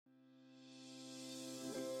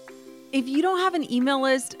If you don't have an email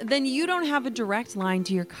list, then you don't have a direct line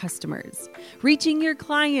to your customers. Reaching your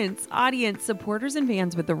clients, audience, supporters, and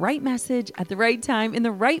fans with the right message at the right time in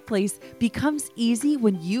the right place becomes easy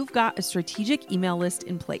when you've got a strategic email list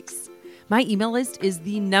in place. My email list is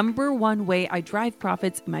the number one way I drive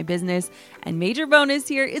profits in my business, and major bonus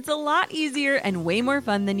here, it's a lot easier and way more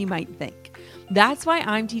fun than you might think. That's why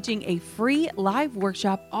I'm teaching a free live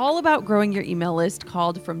workshop all about growing your email list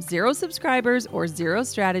called From Zero Subscribers or Zero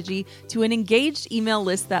Strategy to an Engaged Email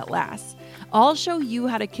List That Lasts. I'll show you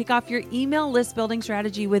how to kick off your email list building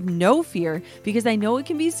strategy with no fear, because I know it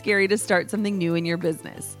can be scary to start something new in your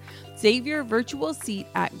business. Save your virtual seat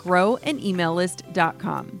at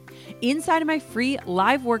growanemaillist.com. Inside of my free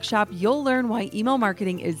live workshop, you'll learn why email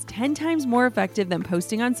marketing is 10 times more effective than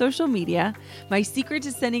posting on social media, my secret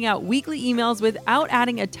to sending out weekly emails without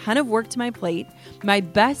adding a ton of work to my plate, my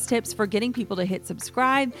best tips for getting people to hit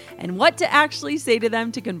subscribe, and what to actually say to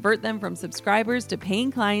them to convert them from subscribers to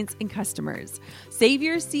paying clients and customers. Save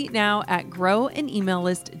your seat now at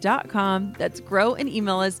growanemaillist.com. That's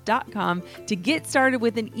growanemaillist.com to get started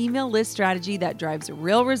with an email list strategy that drives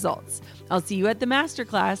real results. I'll see you at the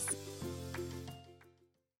masterclass.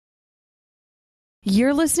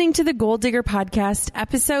 You're listening to the Goal Digger Podcast,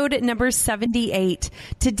 episode number 78.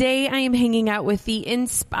 Today, I am hanging out with the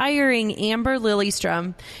inspiring Amber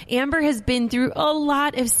Lilyestrom. Amber has been through a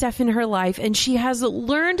lot of stuff in her life, and she has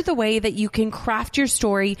learned the way that you can craft your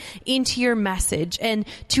story into your message and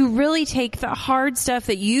to really take the hard stuff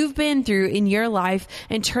that you've been through in your life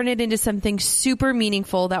and turn it into something super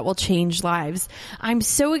meaningful that will change lives. I'm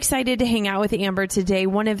so excited to hang out with Amber today.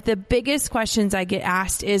 One of the biggest questions I get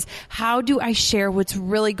asked is, how do I share what's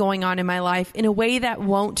really going on in my life in a way that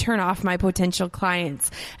won't turn off my potential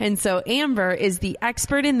clients? And so Amber is the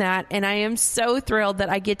expert in that, and I am so thrilled that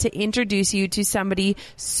I get to introduce you to somebody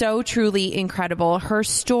so truly incredible. Her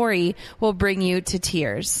story will bring you to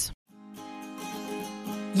tears.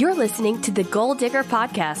 You're listening to the Goal Digger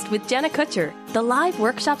Podcast with Jenna Kutcher, the live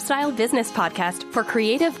workshop-style business podcast for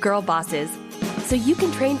creative girl bosses. So you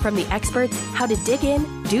can train from the experts how to dig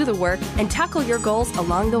in, do the work, and tackle your goals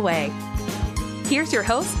along the way. Here's your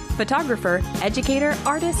host, photographer, educator,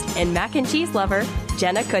 artist, and mac and cheese lover,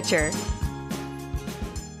 Jenna Kutcher.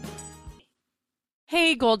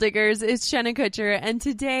 Hey, Goal Diggers, it's Jenna Kutcher, and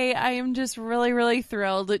today I am just really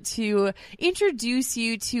thrilled to introduce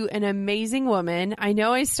you to an amazing woman. I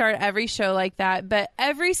know I start every show like that, but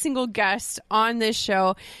every single guest on this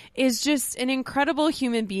show is just an incredible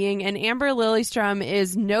human being, and Amber Lilyestrom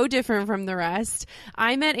is no different from the rest.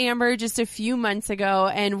 I met Amber just a few months ago,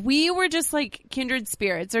 and we were just like kindred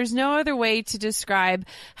spirits. There's no other way to describe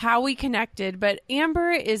how we connected, but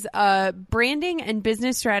Amber is a branding and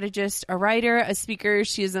business strategist, a writer, a speaker.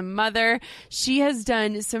 She is a mother. She has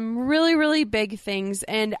done some really big things,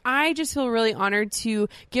 and I just feel really honored to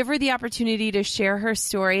give her the opportunity to share her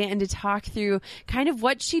story and to talk through kind of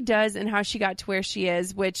what she does and how she got to where she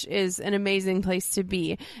is, which is an amazing place to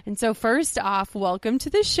be. And so first off, welcome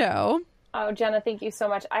to the show. Oh, Jenna, thank you so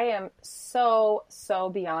much. I am so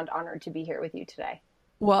beyond honored to be here with you today.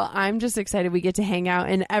 Well, I'm just excited we get to hang out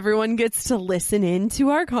and everyone gets to listen in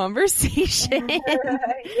to our conversation.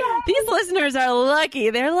 These listeners are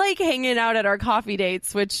lucky. They're like hanging out at our coffee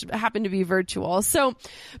dates, which happen to be virtual. So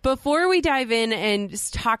before we dive in and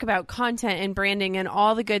just talk about content and branding and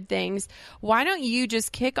all the good things, why don't you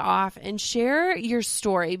just kick off and share your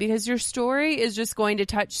story? Because your story is just going to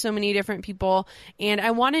touch so many different people. And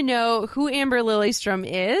I want to know who Amber Lilyestrom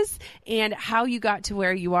is and how you got to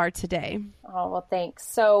where you are today. Oh, well,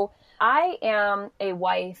 thanks. So I am a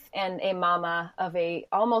wife and a mama of a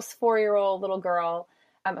almost 4-year-old little girl.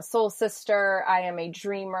 I'm a soul sister. I am a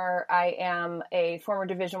dreamer. I am a former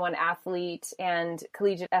Division I athlete and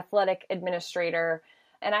collegiate athletic administrator.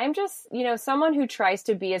 And I'm just, someone who tries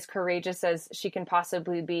to be as courageous as she can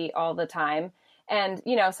possibly be all the time. And,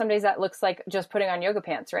 some days that looks like just putting on yoga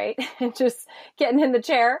pants, right? And just getting in the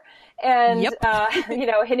chair and,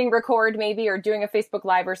 hitting record maybe, or doing a Facebook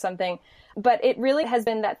Live or something. But it really has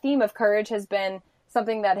been, that theme of courage has been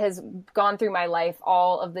something that has gone through my life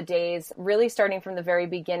all of the days, really starting from the very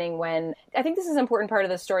beginning, when I think this is an important part of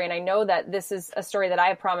the story. And I know that this is a story that I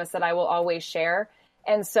have promised that I will always share.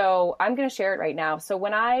 And so I'm going to share it right now. So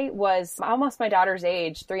when I was almost my daughter's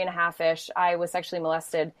age, 3.5-ish, I was sexually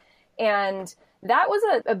molested. And that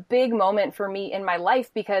was a big moment for me in my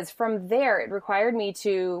life, because from there, it required me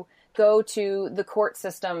to go to the court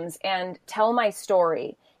systems and tell my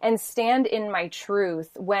story and stand in my truth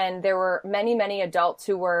when there were many adults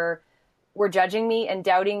who were judging me and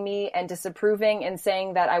doubting me and disapproving and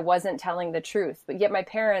saying that I wasn't telling the truth. But yet my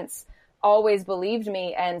parents always believed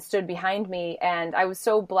me and stood behind me. And I was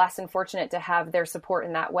so blessed and fortunate to have their support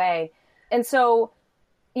in that way. And so,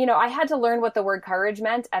 you know, I had to learn what the word courage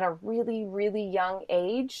meant at a really, really young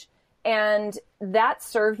age. And that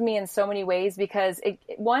served me in so many ways because it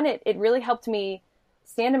really helped me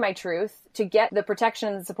stand in my truth to get the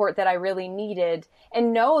protection and support that I really needed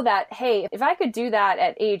and know that, hey, if I could do that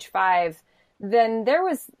at age 5, then there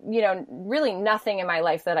was, you know, really nothing in my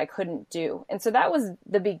life that I couldn't do. And so that was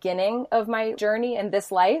the beginning of my journey in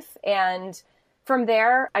this life. And from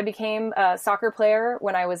there, I became a soccer player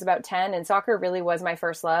when I was about 10, and soccer really was my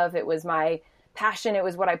first love. It was my passion. It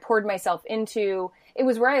was what I poured myself into. It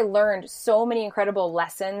was where I learned so many incredible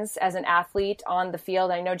lessons as an athlete on the field.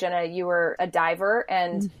 I know, Jenna, you were a diver.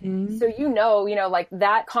 And so, you know, like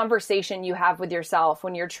that conversation you have with yourself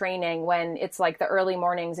when you're training, when it's like the early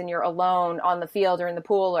mornings and you're alone on the field or in the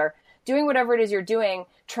pool or doing whatever it is you're doing,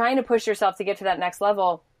 trying to push yourself to get to that next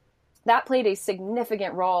level. That played a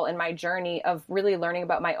significant role in my journey of really learning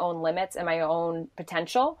about my own limits and my own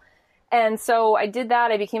potential. And so I did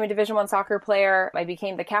that. I became a Division I soccer player. I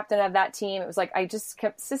became the captain of that team. It was like I just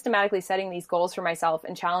kept systematically setting these goals for myself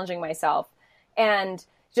and challenging myself and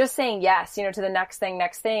just saying yes, you know, to the next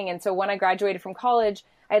thing. And so when I graduated from college,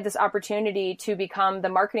 I had this opportunity to become the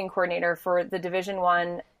marketing coordinator for the Division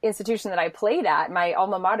I institution that I played at, my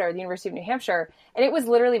alma mater, the University of New Hampshire. And it was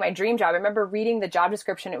literally my dream job. I remember reading the job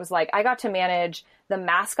description. It was like, I got to manage the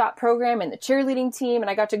mascot program and the cheerleading team. And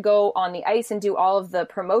I got to go on the ice and do all of the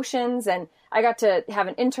promotions. And I got to have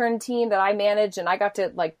an intern team that I managed. And I got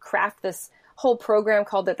to like craft this whole program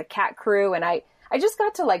called the Cat Crew. And I just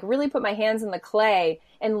got to like really put my hands in the clay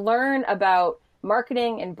and learn about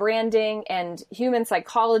marketing and branding and human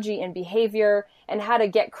psychology and behavior and how to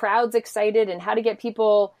get crowds excited and how to get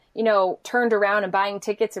people, you know, turned around and buying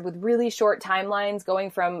tickets with really short timelines going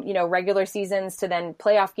from, you know, regular seasons to then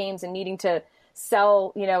playoff games and needing to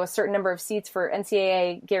sell, you know, a certain number of seats for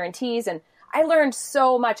NCAA guarantees. And I learned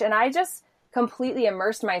so much and I just completely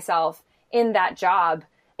immersed myself in that job,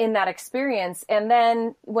 in that experience. And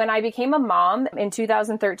then when I became a mom in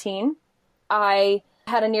 2013, I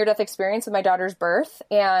had a near-death experience with my daughter's birth,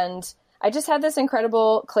 and I just had this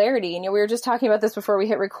incredible clarity. And, you know, we were just talking about this before we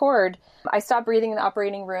hit record. I stopped breathing in the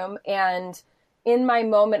operating room, and in my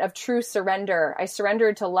moment of true surrender, I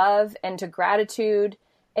surrendered to love and to gratitude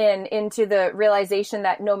and into the realization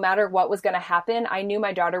that no matter what was going to happen, I knew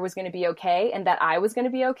my daughter was going to be okay and that I was going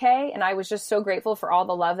to be okay. And I was just so grateful for all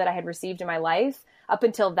the love that I had received in my life up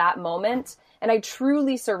until that moment. And I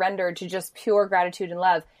truly surrendered to just pure gratitude and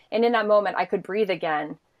love. And in that moment, I could breathe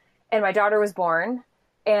again. And my daughter was born.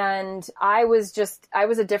 And I was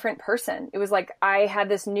a different person. It was like I had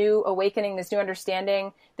this new awakening, this new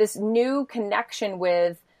understanding, this new connection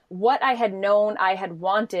with what I had known I had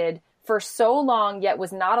wanted for so long, yet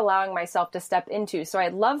was not allowing myself to step into. So I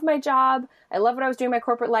loved my job. I loved what I was doing in my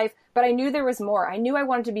corporate life, but I knew there was more. I knew I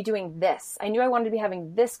wanted to be doing this. I knew I wanted to be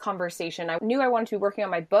having this conversation. I knew I wanted to be working on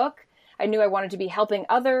my book. I knew I wanted to be helping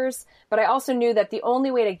others, but I also knew that the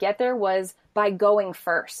only way to get there was by going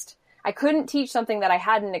first. I couldn't teach something that I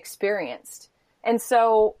hadn't experienced. And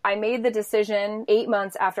so I made the decision 8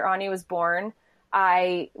 months after Ani was born.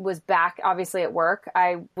 I was back, obviously, at work.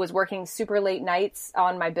 I was working super late nights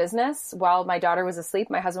on my business while my daughter was asleep.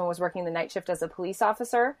 My husband was working the night shift as a police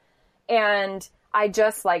officer. And I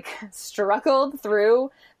just struggled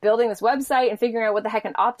through building this website and figuring out what the heck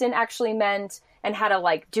an opt-in actually meant and how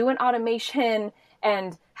to do an automation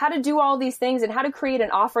and how to do all these things and how to create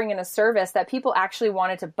an offering and a service that people actually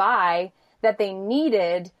wanted to buy, that they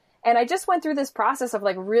needed. And I just went through this process of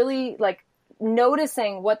really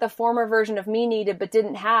noticing what the former version of me needed but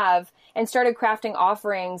didn't have, and started crafting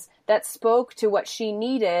offerings that spoke to what she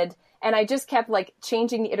needed. And I just kept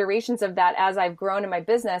changing the iterations of that as I've grown in my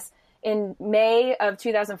business. In May of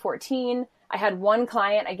 2014, I had one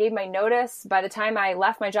client. I gave my notice. By the time I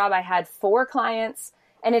left my job, I had 4 clients.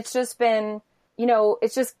 And it's just been,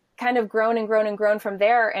 it's just kind of grown and grown and grown from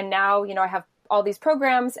there. And now, I have all these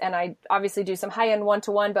programs, and I obviously do some high-end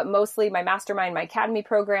one-to-one, but mostly my mastermind, my academy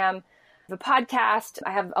program, the podcast.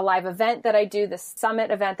 I have a live event that I do, this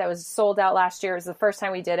summit event that was sold out last year. It was the first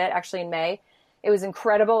time we did it, actually in May. It was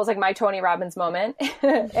incredible. It was like my Tony Robbins moment.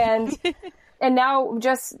 And now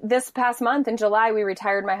just this past month in July, we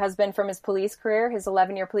retired my husband from his police career, his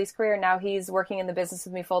 11-year police career. Now he's working in the business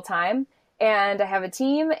with me full time. And I have a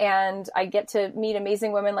team, and I get to meet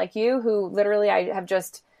amazing women like you who literally I have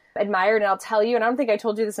just admired. And I'll tell you, and I don't think I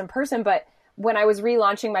told you this in person, but when I was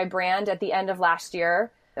relaunching my brand at the end of last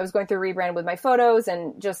year, I was going through a rebrand with my photos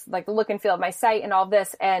and just the look and feel of my site and all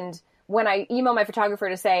this. And when I emailed my photographer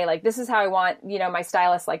to say, this is how I want, my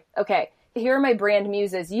stylist, okay, here are my brand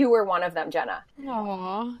muses. You were one of them, Jenna.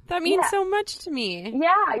 Aw, that means so much to me.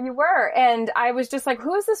 Yeah, you were. And I was just like,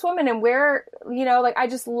 who is this woman? And where, like, I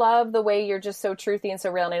just love the way you're just so truthy and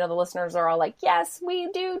so real. And I know the listeners are all like, yes, we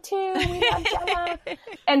do too. We love Jenna.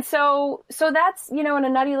 And so that's, in a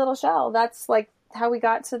nutty little shell, that's like how we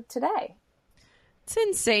got to today. It's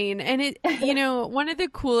insane. And it, one of the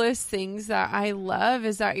coolest things that I love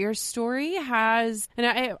is that your story has,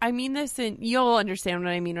 and I mean this, and you'll understand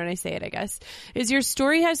what I mean when I say it, I guess, is your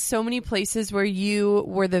story has so many places where you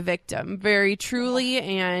were the victim, very truly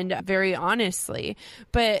and very honestly.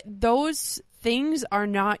 But those things are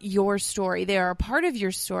not your story. They are a part of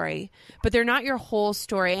your story, but they're not your whole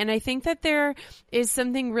story. And I think that there is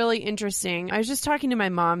something really interesting. I was just talking to my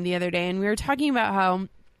mom the other day, and we were talking about how,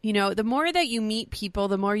 the more that you meet people,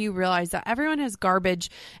 the more you realize that everyone has garbage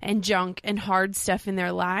and junk and hard stuff in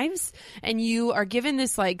their lives. And you are given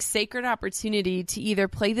this like sacred opportunity to either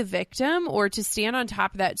play the victim or to stand on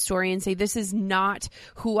top of that story and say, this is not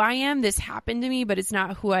who I am. This happened to me, but it's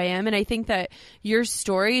not who I am. And I think that your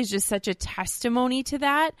story is just such a testimony to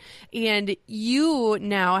that. And you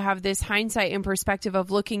now have this hindsight and perspective of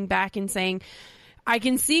looking back and saying, I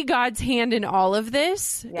can see God's hand in all of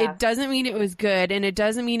this. Yeah. It doesn't mean it was good, and it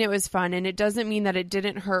doesn't mean it was fun, and it doesn't mean that it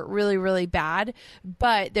didn't hurt really, really bad,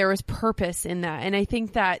 but there was purpose in that. And I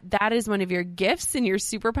think that that is one of your gifts and your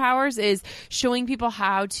superpowers, is showing people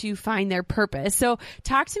how to find their purpose. So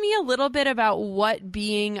talk to me a little bit about what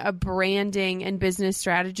being a branding and business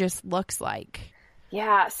strategist looks like.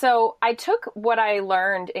 Yeah. So I took what I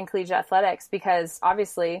learned in collegiate athletics, because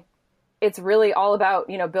obviously it's really all about,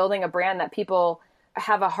 building a brand that people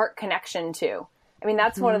have a heart connection to. I mean,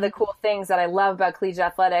 that's one of the cool things that I love about collegiate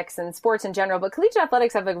athletics and sports in general, but collegiate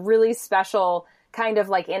athletics have a really special kind of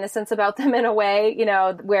like innocence about them in a way,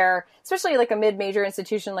 where especially like a mid-major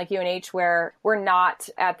institution like UNH, where we're not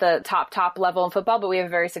at the top level in football, but we have a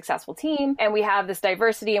very successful team and we have this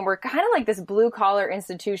diversity, and we're kind of like this blue collar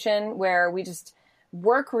institution where we just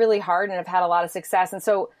work really hard and have had a lot of success. And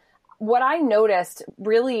so what I noticed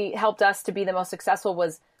really helped us to be the most successful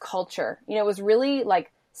was culture. It was really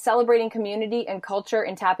like celebrating community and culture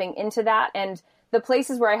and tapping into that. And the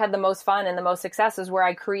places where I had the most fun and the most success is where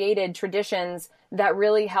I created traditions that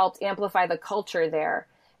really helped amplify the culture there.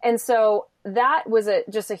 And so that was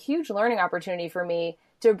just a huge learning opportunity for me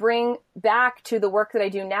to bring back to the work that I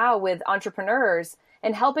do now with entrepreneurs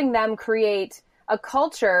and helping them create a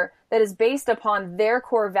culture that is based upon their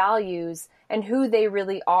core values and who they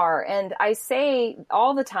really are. And I say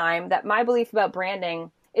all the time that my belief about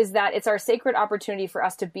branding is that it's our sacred opportunity for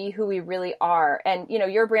us to be who we really are. And,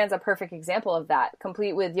 your brand's a perfect example of that,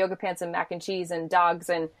 complete with yoga pants and mac and cheese and dogs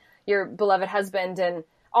and your beloved husband and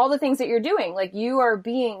all the things that you're doing. Like, you are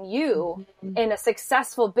being you in a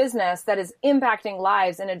successful business that is impacting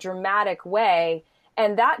lives in a dramatic way.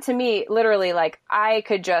 And that, to me, literally, like, I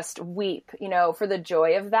could just weep, for the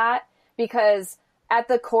joy of that, because at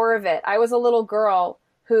the core of it, I was a little girl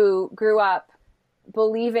who grew up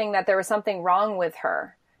believing that there was something wrong with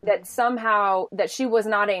her, that somehow that she was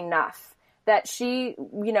not enough, that she,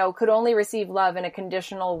 could only receive love in a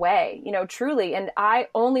conditional way, truly. And I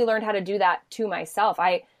only learned how to do that to myself.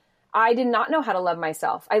 I did not know how to love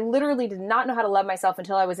myself. I literally did not know how to love myself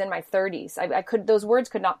until I was in my 30s. Those words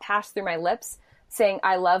could not pass through my lips saying,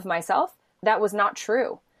 I love myself. That was not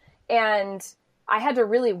true. And I had to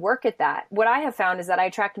really work at that. What I have found is that I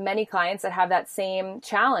attract many clients that have that same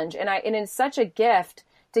challenge. And it's such a gift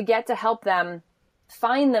to get to help them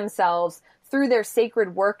find themselves through their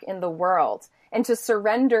sacred work in the world and to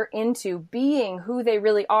surrender into being who they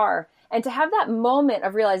really are, and to have that moment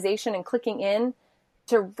of realization and clicking in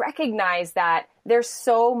to recognize that they're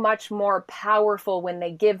so much more powerful when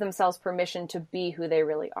they give themselves permission to be who they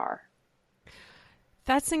really are.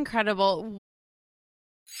 That's incredible.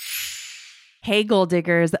 Hey, goal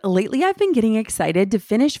diggers. Lately, I've been getting excited to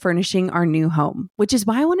finish furnishing our new home, which is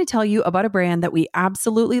why I want to tell you about a brand that we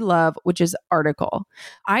absolutely love, which is Article.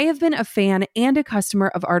 I have been a fan and a customer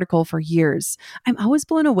of Article for years. I'm always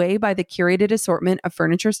blown away by the curated assortment of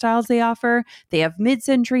furniture styles they offer. They have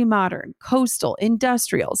mid-century modern, coastal,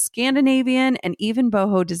 industrial, Scandinavian, and even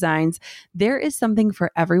boho designs. There is something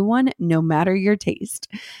for everyone, no matter your taste.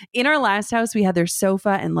 In our last house, we had their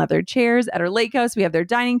sofa and leather chairs. At our lake house, we have their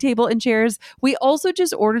dining table and chairs. We also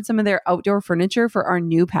just ordered some of their outdoor furniture for our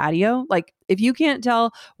new patio. Like, if you can't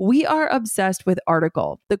tell, we are obsessed with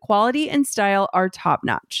Article. The quality and style are top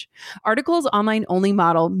notch. Article's online only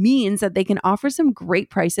model means that they can offer some great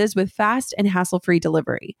prices with fast and hassle-free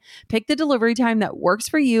delivery. Pick the delivery time that works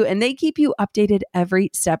for you, and they keep you updated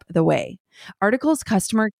every step of the way. Article's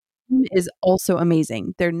customer team is also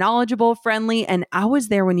amazing. They're knowledgeable, friendly, and always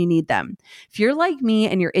there when you need them. If you're like me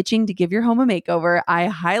and you're itching to give your home a makeover, I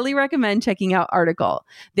highly recommend checking out Article.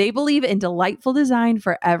 They believe in delightful design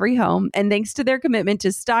for every home, and thanks to their commitment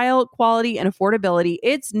to style, quality, and affordability,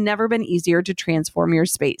 it's never been easier to transform your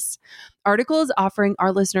space. Article is offering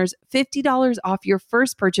our listeners $50 off your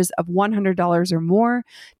first purchase of $100 or more.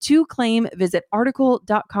 To claim, visit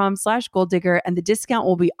article.com/goaldigger and the discount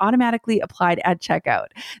will be automatically applied at checkout.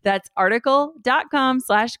 That's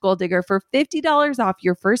article.com/goaldigger for $50 off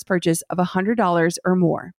your first purchase of $100 or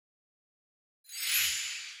more.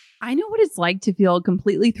 I know what it's like to feel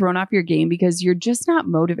completely thrown off your game because you're just not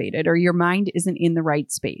motivated or your mind isn't in the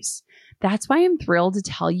right space. That's why I'm thrilled to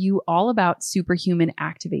tell you all about superhuman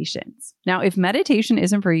activations. Now, if meditation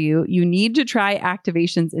isn't for you, you need to try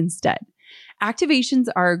activations instead. Activations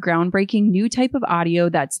are a groundbreaking new type of audio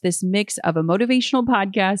that's this mix of a motivational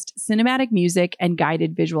podcast, cinematic music, and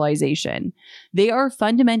guided visualization. They are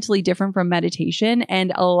fundamentally different from meditation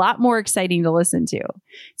and a lot more exciting to listen to.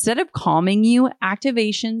 Instead of calming you,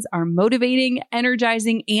 activations are motivating,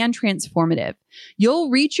 energizing, and transformative.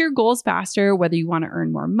 You'll reach your goals faster, whether you want to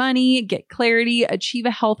earn more money, get clarity, achieve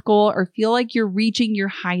a health goal, or feel like you're reaching your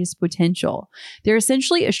highest potential. They're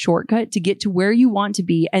essentially a shortcut to get to where you want to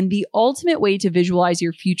be and the ultimate way to visualize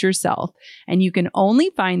your future self. And you can only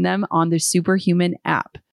find them on the Superhuman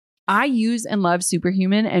app. I use and love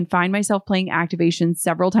Superhuman and find myself playing activations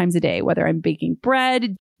several times a day, whether I'm baking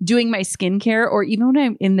bread, doing my skincare, or even when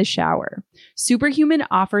I'm in the shower. Superhuman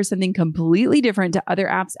offers something completely different to other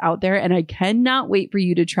apps out there, and I cannot wait for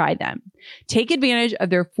you to try them. Take advantage of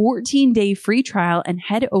their 14-day free trial and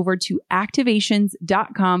head over to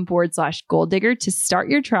activations.com/goaldigger to start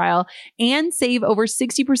your trial and save over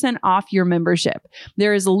 60% off your membership.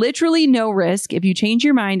 There is literally no risk. If you change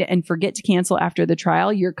your mind and forget to cancel after the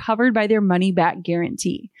trial, you're covered by their money-back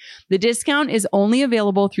guarantee. The discount is only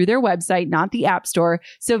available through their website, not the App Store.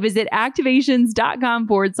 So visit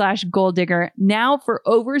activations.com/goaldigger now for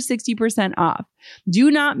over 60% off. Do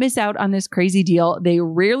not miss out on this crazy deal. They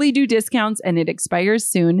rarely do discounts and it expires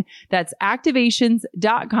soon. That's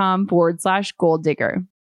activations.com/goaldigger.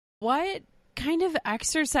 What kind of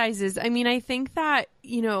exercises? I mean, I think that,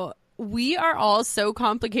 we are all so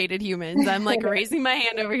complicated humans. I'm like raising my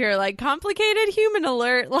hand over here, like complicated human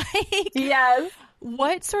alert. Yes.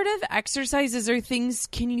 What sort of exercises or things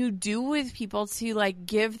can you do with people to like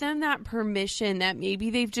give them that permission that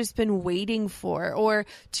maybe they've just been waiting for, or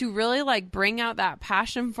to really like bring out that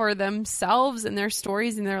passion for themselves and their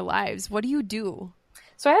stories in their lives? What do you do?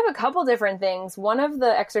 So I have a couple different things. One of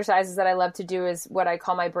the exercises that I love to do is what I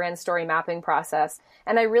call my brand story mapping process.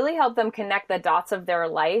 And I really help them connect the dots of their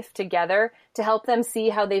life together to help them see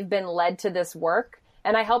how they've been led to this work.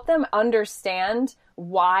 And I help them understand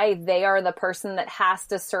why they are the person that has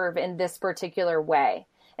to serve in this particular way.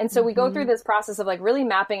 And so we go through this process of like really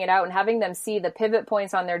mapping it out and having them see the pivot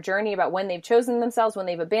points on their journey about when they've chosen themselves, when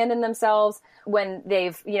they've abandoned themselves, when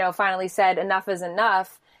they've, finally said enough is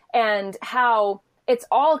enough, and how it's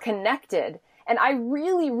all connected. And I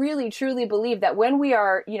really, really, truly believe that when we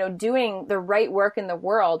are, doing the right work in the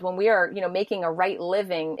world, when we are, making a right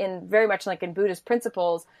living in very much like in Buddhist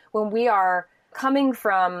principles, when we are coming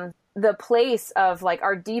from the place of like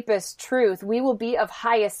our deepest truth, we will be of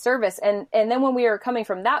highest service. And then when we are coming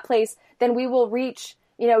from that place, then we will reach,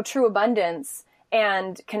 true abundance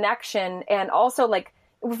and connection. And also like,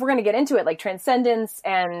 if we're going to get into it, like transcendence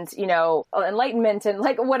and, enlightenment and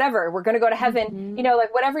like whatever, we're going to go to heaven,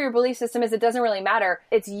 like whatever your belief system is, it doesn't really matter.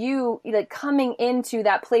 It's you like coming into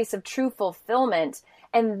that place of true fulfillment.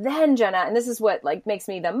 And then Jenna, and this is what like makes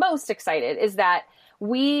me the most excited, is that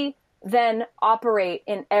we then operate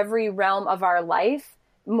in every realm of our life,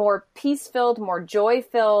 more peace-filled, more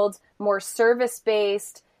joy-filled, more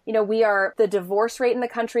service-based. The divorce rate in the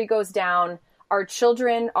country goes down. Our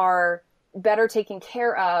children are better taken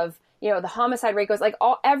care of. The homicide rate goes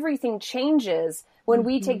everything changes when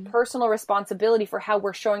we take personal responsibility for how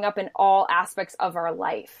we're showing up in all aspects of our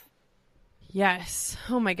life. Yes.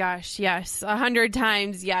 Oh my gosh. Yes. 100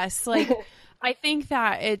 times. Yes. Like, I think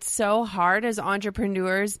that it's so hard as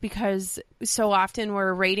entrepreneurs because so often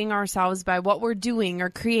we're rating ourselves by what we're doing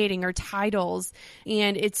or creating or titles.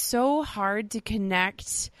 And it's so hard to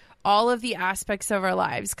connect all of the aspects of our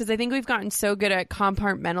lives because I think we've gotten so good at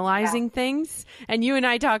compartmentalizing things. And you and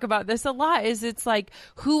I talk about this a lot it's like,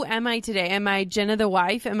 who am I today? Am I Jenna the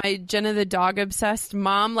wife? Am I Jenna the dog obsessed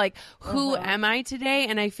mom? Like, who am I today?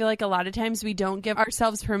 And I feel like a lot of times we don't give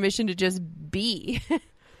ourselves permission to just be.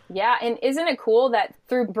 Yeah. And isn't it cool that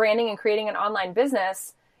through branding and creating an online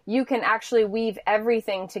business, you can actually weave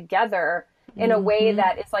everything together in a way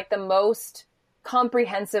that is like the most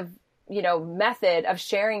comprehensive, method of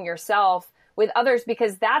sharing yourself with others,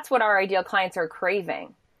 because that's what our ideal clients are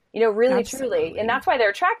craving, really, Absolutely. truly. And that's why they're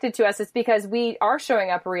attracted to us. It's because we are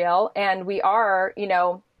showing up real, and we are,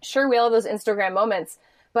 sure, we all have those Instagram moments.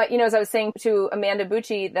 But, as I was saying to Amanda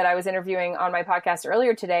Bucci that I was interviewing on my podcast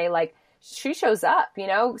earlier today, like, she shows up,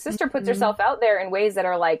 Sister puts herself out there in ways that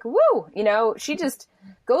are like, woo, she just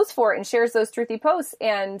goes for it and shares those truthy posts.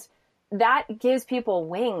 And that gives people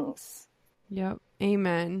wings. Yep.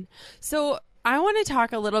 Amen. So I want to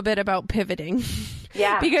talk a little bit about pivoting.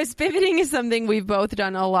 Yeah. Because pivoting is something we've both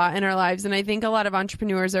done a lot in our lives. And I think a lot of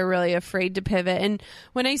entrepreneurs are really afraid to pivot. And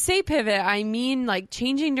when I say pivot, I mean like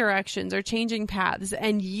changing directions or changing paths.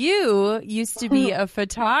 And you used to be a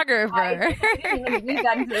photographer. I didn't even lead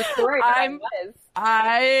that into the story, but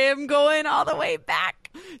I am going all the way back.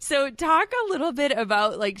 So talk a little bit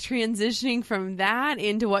about like transitioning from that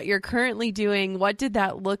into what you're currently doing. What did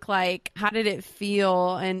that look like? How did it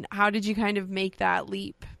feel? And how did you kind of make that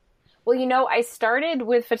leap? Well, I started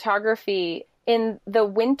with photography in the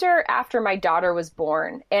winter after my daughter was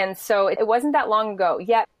born. And so it wasn't that long ago.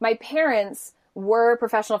 Yet my parents were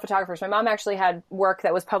professional photographers. My mom actually had work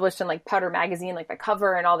that was published in like Powder magazine, like the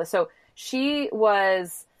cover and all this. So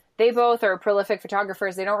they both are prolific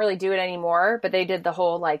photographers. They don't really do it anymore, but they did the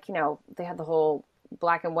whole, like, they had the whole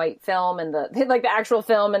black and white film and the actual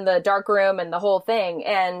film and the dark room and the whole thing.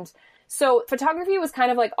 And so photography was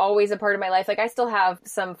kind of like always a part of my life. Like I still have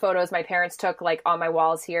some photos my parents took like on my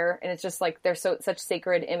walls here. And it's just like, they're such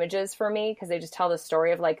sacred images for me, because they just tell the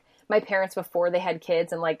story of like my parents before they had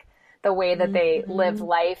kids and like the way that they lived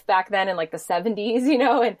life back then in like the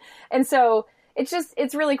 70s, and so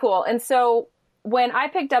it's really cool. And so when I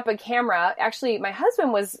picked up a camera, actually my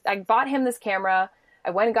husband I bought him this camera. I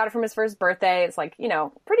went and got it from his first birthday. It's like,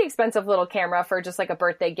 pretty expensive little camera for just like a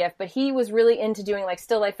birthday gift, but he was really into doing like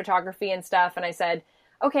still life photography and stuff. And I said,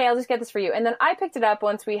 okay, I'll just get this for you. And then I picked it up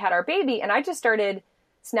once we had our baby, and I just started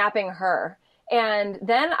snapping her. And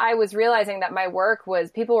then I was realizing that my work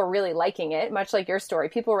people were really liking it, much like your story.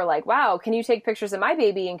 People were like, wow, can you take pictures of my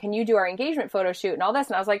baby? And can you do our engagement photo shoot and all this?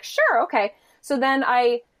 And I was like, sure. Okay. So then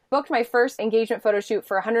I booked my first engagement photo shoot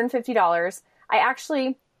for $150.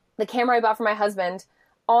 The camera I bought for my husband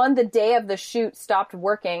on the day of the shoot stopped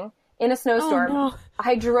working in a snowstorm. Oh, no.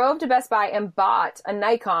 I drove to Best Buy and bought a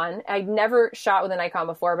Nikon. I'd never shot with a Nikon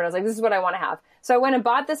before, but I was like, this is what I want to have. So I went and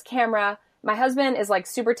bought this camera. My husband is like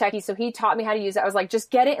super techie, so he taught me how to use it. I was like,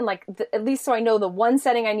 just get it and like, at least so I know the one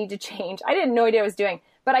setting I need to change. I didn't know what I was doing,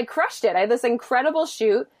 but I crushed it. I had this incredible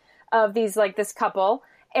shoot of this couple,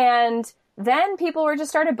 and then people just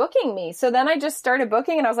started booking me. So then I just started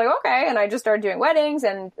booking, and I was like, okay. And I just started doing weddings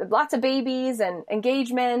and lots of babies and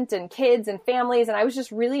engagement and kids and families. And I was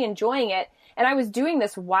just really enjoying it. And I was doing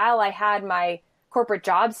this while I had my corporate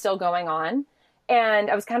job still going on. And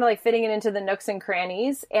I was kind of like fitting it into the nooks and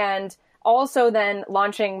crannies, and also then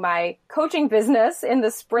launching my coaching business in the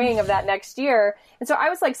spring of that next year. And so I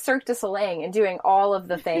was like Cirque du Soleil and doing all of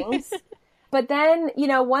the things. But then,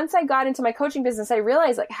 once I got into my coaching business, I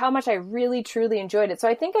realized like how much I really, truly enjoyed it. So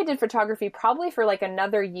I think I did photography probably for like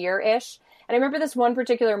another year-ish. And I remember this one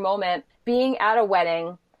particular moment being at a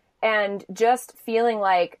wedding and just feeling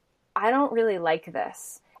like, I don't really like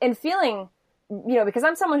this. And feeling, because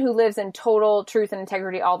I'm someone who lives in total truth and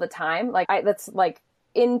integrity all the time. Like that's like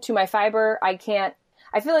into my fiber. I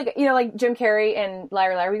feel like, like Jim Carrey and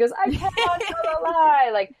Liar Liar, he goes, I cannot tell a lie.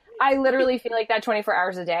 Like I literally feel like that 24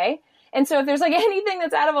 hours a day. And so if there's like anything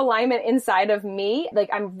that's out of alignment inside of me, like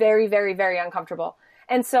I'm very, very, very uncomfortable.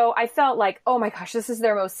 And so I felt like, oh my gosh, this is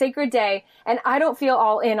their most sacred day, and I don't feel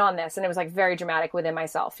all in on this. And it was like very dramatic within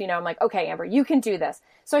myself. I'm like, okay, Amber, you can do this.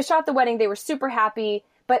 So I shot the wedding. They were super happy.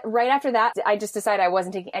 But right after that, I just decided I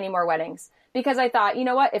wasn't taking any more weddings, because I thought, you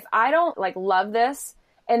know what, if I don't like love this,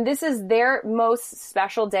 and this is their most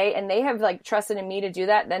special day, and they have like trusted in me to do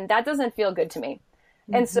that, then that doesn't feel good to me.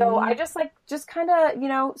 And so I just kind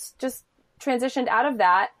of, just transitioned out of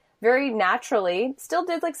that very naturally. Still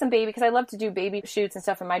did like some baby, because I love to do baby shoots and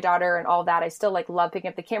stuff for my daughter and all that. I still like love picking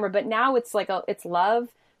up the camera, but now it's like it's love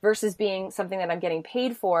versus being something that I'm getting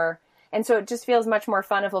paid for. And so it just feels much more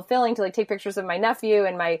fun and fulfilling to like take pictures of my nephew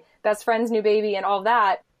and my best friend's new baby and all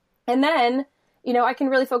that. And then, I can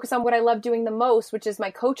really focus on what I love doing the most, which is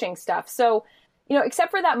my coaching stuff. So,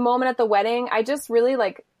 except for that moment at the wedding, I just really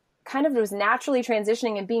like kind of was naturally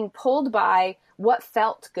transitioning and being pulled by what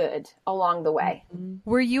felt good along the way.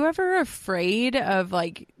 Were you ever afraid of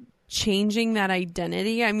like changing that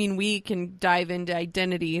identity? I mean, we can dive into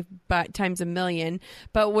identity but times a million,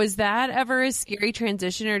 but was that ever a scary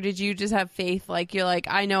transition, or did you just have faith? Like, you're like,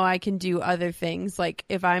 I know I can do other things. Like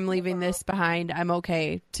if I'm leaving this behind, I'm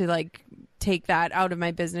okay to like take that out of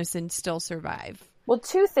my business and still survive? Well,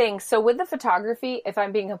 two things. So with the photography, if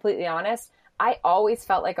I'm being completely honest, I always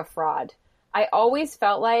felt like a fraud. I always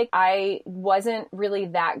felt like I wasn't really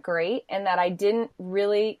that great and that I didn't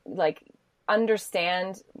really like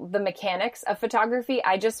understand the mechanics of photography.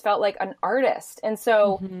 I just felt like an artist. And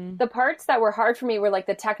so the parts that were hard for me were like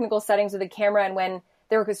the technical settings of the camera and when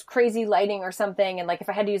there was crazy lighting or something. And like if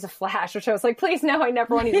I had to use a flash, which I was like, please, no, I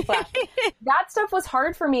never want to use a flash. That stuff was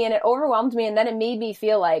hard for me and it overwhelmed me. And then it made me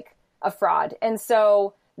feel like a fraud. And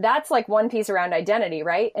so that's like one piece around identity,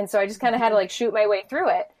 right? And so I just kind of had to like shoot my way through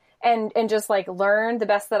it and just like learn the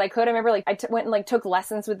best that I could. I remember like went and like took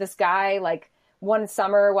lessons with this guy like one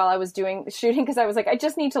summer while I was shooting because I was like, I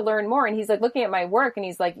just need to learn more. And he's like looking at my work and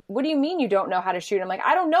he's like, what do you mean you don't know how to shoot? I'm like,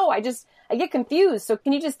 I don't know. I get confused. So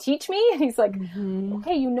can you just teach me? And he's like,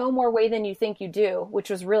 okay, you know more way than you think you do, which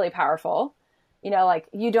was really powerful. You know, like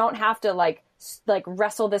you don't have to like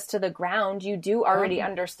wrestle this to the ground. You do already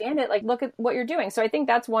understand it. Like, look at what you're doing. So I think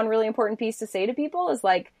that's one really important piece to say to people is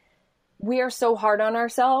like, we are so hard on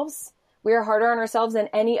ourselves. We are harder on ourselves than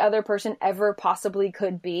any other person ever possibly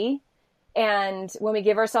could be. And when we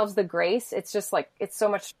give ourselves the grace, it's just like, it's so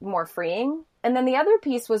much more freeing. And then the other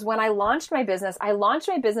piece was when I launched my business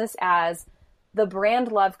as the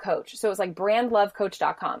Brand Love Coach. So it was like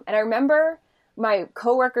brandlovecoach.com. And I remember my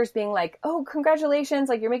coworkers being like, oh, congratulations.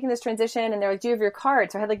 Like you're making this transition. And they're like, do you have your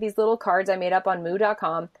card? So I had like these little cards I made up on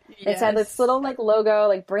moo.com. It said this little like logo,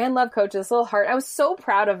 like Brand Love Coach, this little heart. I was so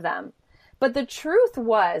proud of them. But the truth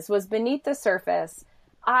was beneath the surface,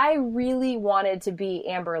 I really wanted to be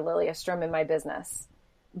Amber Lilyestrom in my business,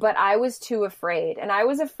 but I was too afraid. And I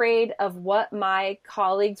was afraid of what my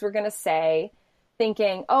colleagues were going to say,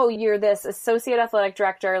 thinking, oh, you're this associate athletic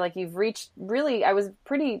director. Like you've reached really, I was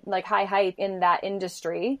pretty like high height in that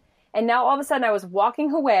industry. And now all of a sudden I was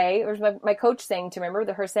walking away. It was my coach saying to me, I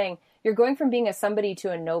remember her saying, you're going from being a somebody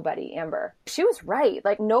to a nobody, Amber. She was right.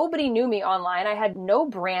 Like nobody knew me online. I had no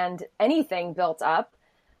brand, anything built up.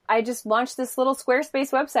 I just launched this little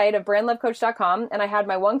Squarespace website of brandlovecoach.com and I had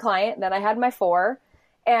my one client, then I had my 4.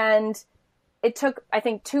 And it took, I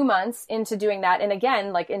think, 2 months into doing that. And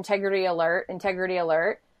again, like integrity alert.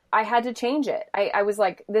 I had to change it. I was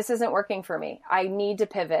like, this isn't working for me. I need to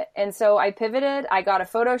pivot. And so I pivoted. I got a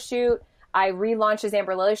photo shoot. I relaunched as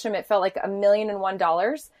Amber Lilyestrom. It felt like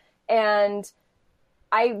 $1,001,001. And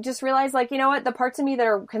I just realized, like, you know what, the parts of me that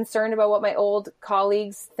are concerned about what my old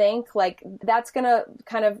colleagues think, like, that's going to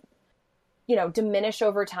kind of, you know, diminish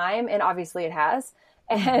over time. And obviously it has.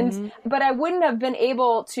 And, but I wouldn't have been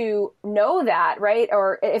able to know that, right?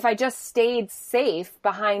 Or if I just stayed safe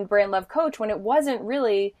behind Brand Love Coach when it wasn't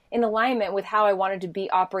really in alignment with how I wanted to be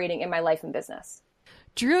operating in my life and business.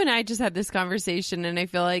 Drew and I just had this conversation and I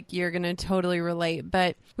feel like you're going to totally relate,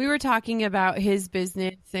 but we were talking about his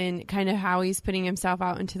business and kind of how he's putting himself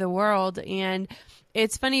out into the world. And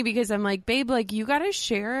it's funny because I'm like, babe, like you got to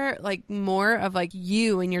share like more of like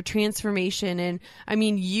you and your transformation. And I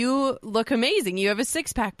mean, you look amazing. You have a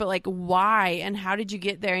 6-pack, but like why and how did you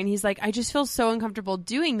get there? And he's like, I just feel so uncomfortable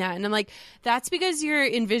doing that. And I'm like, that's because you're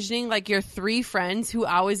envisioning like your 3 friends who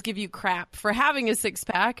always give you crap for having a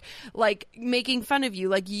 6-pack, like making fun of you.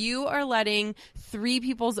 Like you are letting 3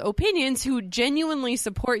 people's opinions who genuinely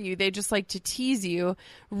support you, they just like to tease you,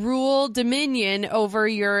 rule dominion over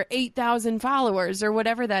your 8,000 followers or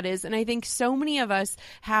whatever that is. And I think so many of us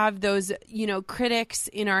have those, you know, critics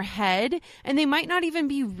in our head and they might not even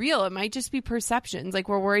be real. It might just be perceptions. Like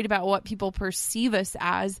we're worried about what people perceive us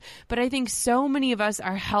as. But I think so many of us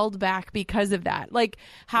are held back because of that. Like,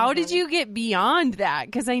 how did you get beyond that?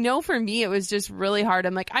 Because I know for me, it was just really hard.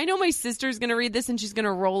 I'm like, I know my sister's going to read this and she's going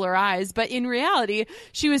to roll her eyes. But in reality,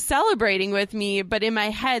 she was celebrating with me. But in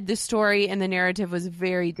my head, the story and the narrative was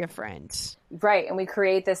very different. Right. And we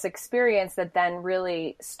create this experience that then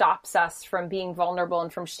really stops us from being vulnerable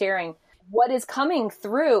and from sharing what is coming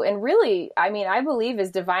through. And really, I mean, I believe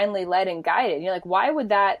is divinely led and guided. You're like, why would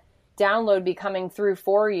that download be coming through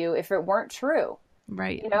for you if it weren't true?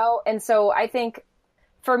 Right. You know? And so I think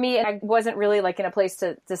for me, I wasn't really like in a place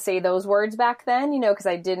to say those words back then, you know, because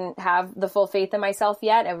I didn't have the full faith in myself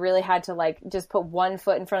yet. I really had to like just put one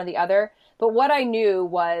foot in front of the other. But what I knew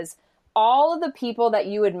was all of the people that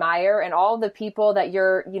you admire and all of the people that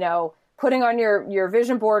you're, you know, putting on your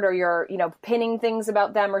vision board or you're, you know, pinning things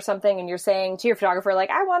about them or something. And you're saying to your photographer, like,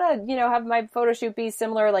 I want to, you know, have my photo shoot be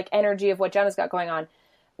similar, like energy of what Jenna's got going on.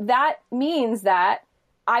 That means that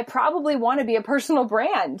I probably want to be a personal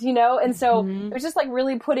brand, you know? And so it was just like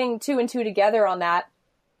really putting 2 and 2 together on that.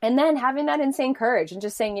 And then having that insane courage and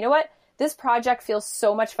just saying, you know what, this project feels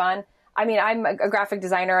so much fun. I mean, I'm a graphic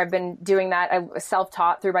designer. I've been doing that. I was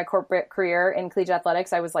self-taught through my corporate career in collegiate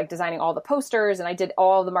athletics. I was like designing all the posters and I did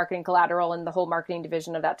all the marketing collateral and the whole marketing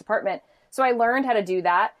division of that department. So I learned how to do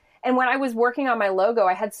that. And when I was working on my logo,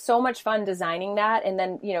 I had so much fun designing that and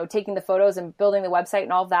then, taking the photos and building the website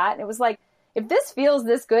and all that. And it was like, if this feels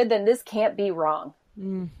this good, then this can't be wrong.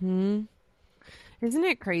 Mm-hmm. Isn't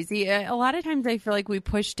it crazy? A lot of times I feel like we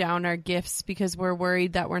push down our gifts because we're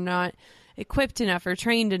worried that we're not equipped enough or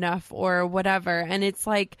trained enough or whatever. And it's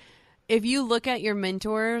like, if you look at your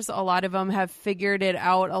mentors, a lot of them have figured it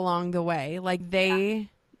out along the way. Like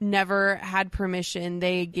they never had permission.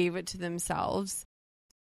 They gave it to themselves.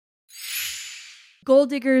 Goal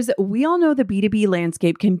diggers, we all know the B2B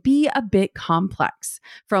landscape can be a bit complex.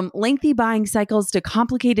 From lengthy buying cycles to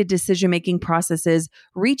complicated decision-making processes,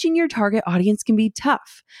 reaching your target audience can be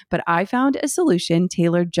tough. But I found a solution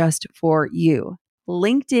tailored just for you.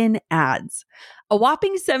 LinkedIn ads. A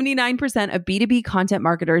whopping 79% of B2B content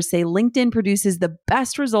marketers say LinkedIn produces the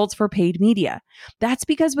best results for paid media. That's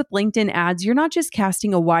because with LinkedIn ads, you're not just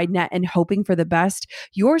casting a wide net and hoping for the best,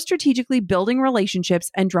 you're strategically building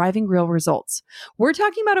relationships and driving real results. We're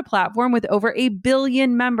talking about a platform with over 1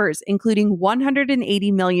 billion members, including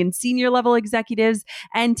 180 million senior level executives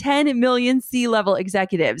and 10 million C-level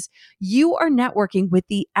executives. You are networking with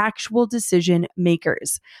the actual decision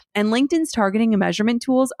makers. And LinkedIn's targeting and measurement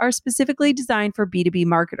tools are specifically designed for B2B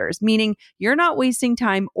marketers, meaning you're not wasting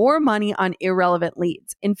time or money on irrelevant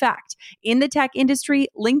leads. In fact, in the tech industry,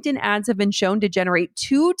 LinkedIn ads have been shown to generate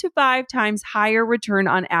 2 to 5 times higher return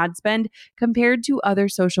on ad spend compared to other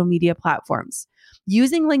social media platforms.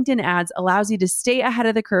 Using LinkedIn ads allows you to stay ahead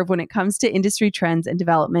of the curve when it comes to industry trends and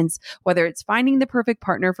developments, whether it's finding the perfect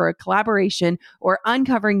partner for a collaboration or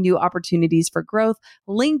uncovering new opportunities for growth.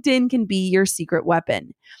 LinkedIn can be your secret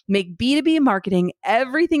weapon. Make B2B marketing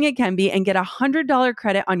everything it can be and get $100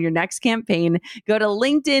 credit on your next campaign. Go to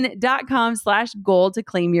linkedin.com/goal to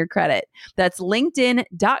claim your credit. That's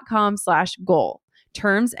linkedin.com/goal.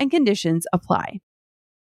 Terms and conditions apply.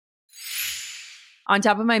 On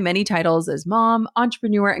top of my many titles as mom,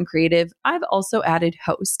 entrepreneur, and creative, I've also added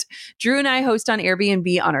host. Drew and I host on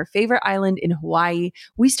Airbnb on our favorite island in Hawaii.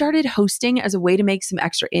 We started hosting as a way to make some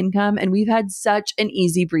extra income, and we've had such an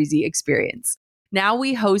easy breezy experience. Now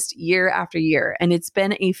we host year after year, and it's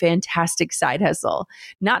been a fantastic side hustle.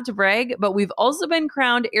 Not to brag, but we've also been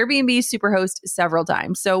crowned Airbnb Superhost several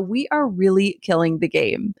times, so we are really killing the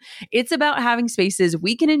game. It's about having spaces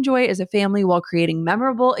we can enjoy as a family while creating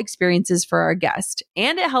memorable experiences for our guests,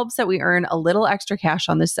 and it helps that we earn a little extra cash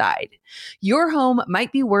on the side. Your home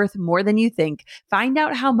might be worth more than you think. Find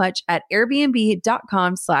out how much at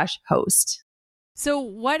airbnb.com/host. So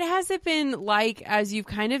what has it been like as you've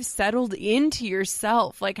kind of settled into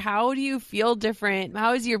yourself? Like, how do you feel different?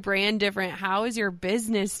 How is your brand different? How is your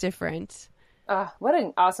business different? What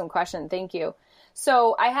an awesome question. Thank you.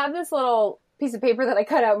 So I have this little piece of paper that I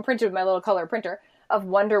cut out and printed with my little color printer of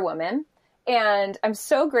Wonder Woman. And I'm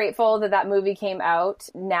so grateful that that movie came out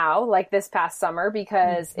now, like this past summer,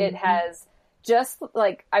 because it has just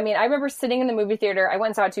like, I remember sitting in the movie theater. I went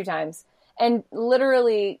and saw it 2 times. And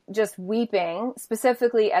literally just weeping,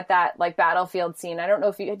 specifically at that like battlefield scene. I don't know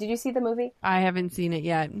if did you see the movie? I haven't seen it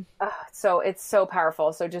yet. So it's so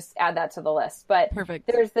powerful. So just add that to the list. But perfect.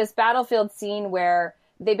 There's this battlefield scene where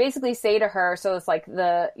they basically say to her, so it's like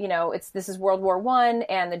this is World War I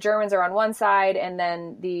and the Germans are on one side and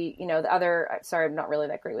then the other, sorry, I'm not really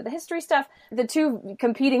that great with the history stuff. The 2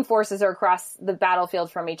 competing forces are across the battlefield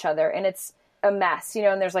from each other. And it's a mess,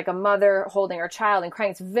 and there's like a mother holding her child and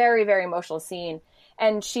crying. It's a very, very emotional scene.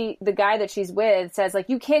 And the guy that she's with says like,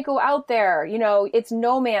 you can't go out there. It's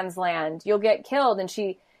no man's land. You'll get killed. And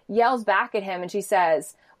she yells back at him and she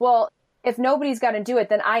says, well, if nobody's going to do it,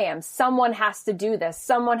 then I am. Someone has to do this.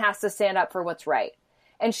 Someone has to stand up for what's right.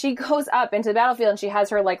 And she goes up into the battlefield and she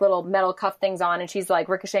has her like little metal cuff things on and she's like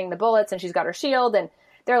ricocheting the bullets and she's got her shield and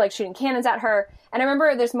they're like shooting cannons at her. And I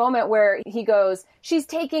remember this moment where he goes, she's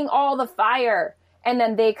taking all the fire. And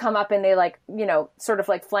then they come up and they like, sort of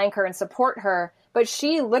like flank her and support her. But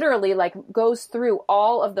she literally like goes through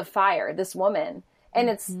all of the fire, this woman. And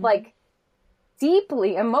it's like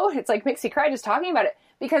deeply emotional. It's like makes me cry just talking about it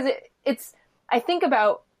because I think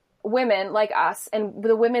about women like us and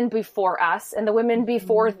the women before us and the women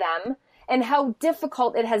before them and how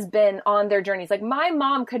difficult it has been on their journeys. Like my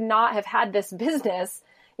mom could not have had this business,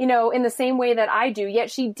 in the same way that I do, yet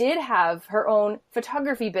she did have her own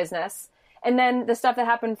photography business. And then the stuff that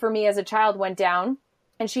happened for me as a child went down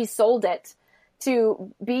and she sold it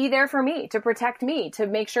to be there for me, to protect me, to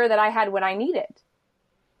make sure that I had what I needed.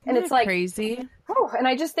 And it's like crazy. Oh, and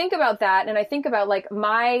I just think about that. And I think about like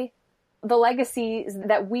my the legacies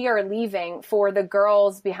that we are leaving for the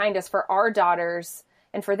girls behind us, for our daughters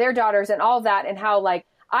and for their daughters and all of that. And how, like,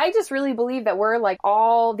 I just really believe that we're like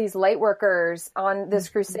all these light workers on this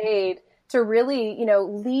crusade to really, you know,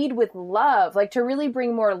 lead with love, like to really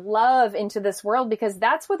bring more love into this world, because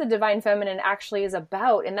that's what the divine feminine actually is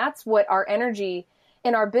about. And that's what our energy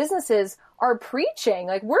in our businesses are preaching.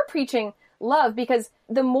 Like, we're preaching love, because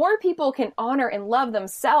the more people can honor and love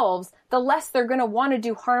themselves, the less they're going to want to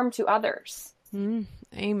do harm to others.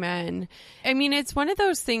 Amen. I mean, it's one of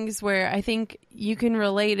those things where I think you can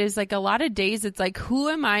relate, is like a lot of days it's like, who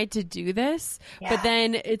am I to do this? Yeah. But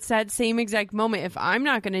then it's that same exact moment. If I'm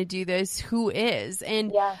not going to do this, who is?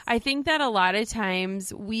 And yes. I think that a lot of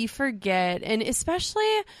times we forget, and especially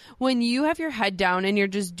when you have your head down and you're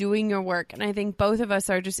just doing your work. And I think both of us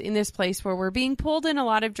are just in this place where we're being pulled in a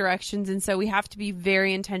lot of directions. And so we have to be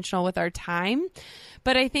very intentional with our time.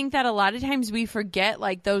 But I think that a lot of times we forget,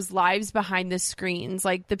 like, those lives behind the screens,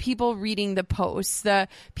 like the people reading the posts, the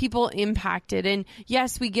people impacted. And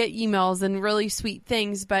yes, we get emails and really sweet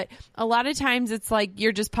things, but a lot of times it's like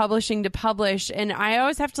you're just publishing to publish. And I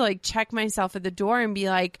always have to like check myself at the door and be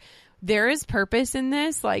like, there is purpose in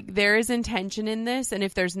this, like there is intention in this. And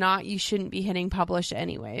if there's not, you shouldn't be hitting publish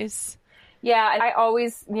anyways. Yeah. And I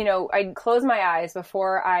always, you know, I close my eyes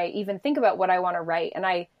before I even think about what I want to write. And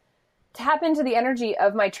I tap into the energy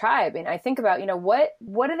of my tribe. And I think about, you know, what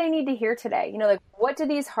do they need to hear today? You know, like, what do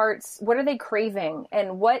these hearts, what are they craving?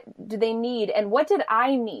 And what do they need? And what did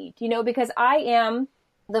I need? You know, because I am,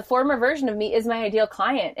 the former version of me is my ideal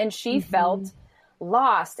client. And she felt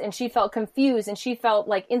lost, and she felt confused, and she felt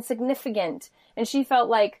like insignificant. And she felt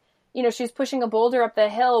like, you know, she's pushing a boulder up the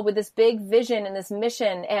hill with this big vision and this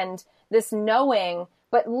mission and this knowing,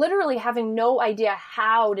 but literally having no idea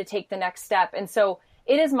how to take the next step. And so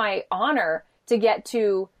it is my honor to get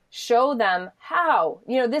to show them how,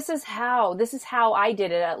 you know, this is how I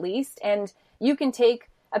did it, at least. And you can take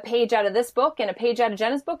a page out of this book and a page out of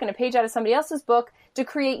Jenna's book and a page out of somebody else's book to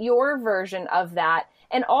create your version of that.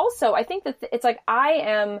 And also, I think that it's like, I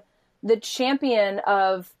am the champion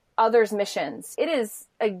of others' missions. It is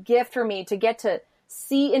a gift for me to get to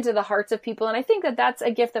see into the hearts of people. And I think that that's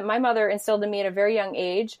a gift that my mother instilled in me at a very young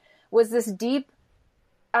age, was this deep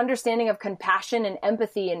understanding of compassion and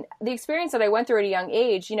empathy. And the experience that I went through at a young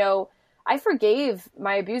age, you know, I forgave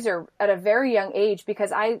my abuser at a very young age,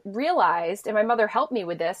 because I realized, and my mother helped me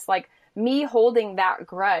with this, like, me holding that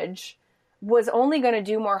grudge was only going to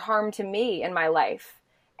do more harm to me in my life.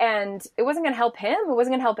 And it wasn't going to help him. It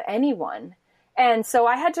wasn't going to help anyone. And so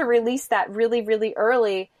I had to release that really, really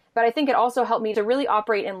early. But I think it also helped me to really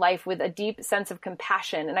operate in life with a deep sense of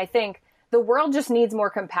compassion. And I think the world just needs more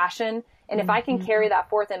compassion. And if I can carry that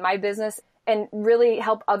forth in my business and really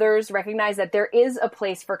help others recognize that there is a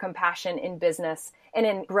place for compassion in business and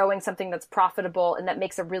in growing something that's profitable and that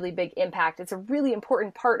makes a really big impact, it's a really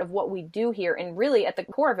important part of what we do here, and really at the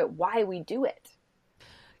core of it, why we do it.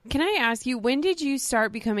 Can I ask you, when did you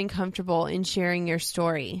start becoming comfortable in sharing your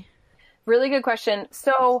story? Really good question.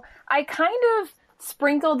 So I kind of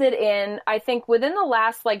sprinkled it in, I think, within the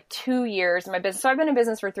last like 2 years in my business. So I've been in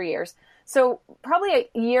business for 3 years. So probably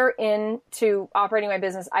a year into operating my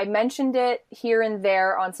business, I mentioned it here and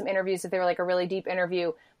there on some interviews if they were like a really deep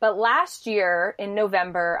interview. But last year in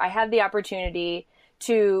November, I had the opportunity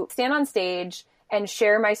to stand on stage and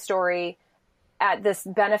share my story at this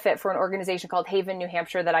benefit for an organization called Haven, New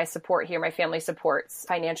Hampshire, that I support here. My family supports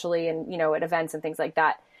financially and, you know, at events and things like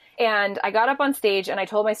that. And I got up on stage and I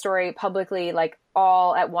told my story publicly, like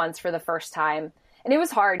all at once for the first time. And it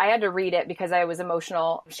was hard. I had to read it because I was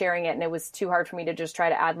emotional sharing it, and it was too hard for me to just try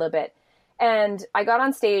to ad-lib it. And I got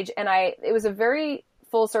on stage, and it was a very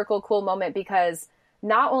full circle, cool moment, because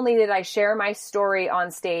not only did I share my story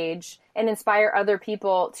on stage and inspire other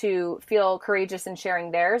people to feel courageous in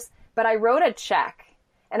sharing theirs, but I wrote a check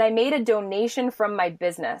and I made a donation from my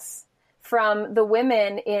business, from the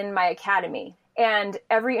women in my academy. And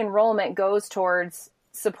every enrollment goes towards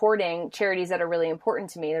supporting charities that are really important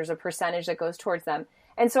to me. There's a percentage that goes towards them.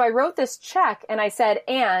 And so I wrote this check and I said,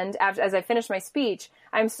 and as I finished my speech,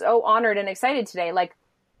 I'm so honored and excited today. Like,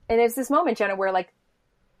 and it's this moment, Jenna, where like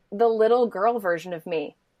the little girl version of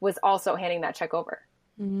me was also handing that check over.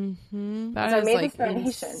 Mm-hmm. That so is I made like this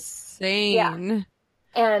donation. Insane. Yeah.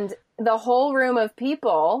 And the whole room of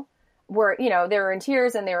people were, you know, they were in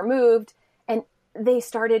tears and they were moved. And they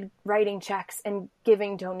started writing checks and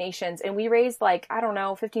giving donations. And we raised like, I don't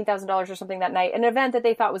know, $15,000 or something that night, an event that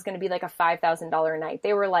they thought was going to be like a $5,000 night.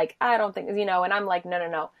 They were like, I don't think, you know, and I'm like,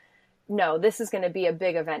 no, this is going to be a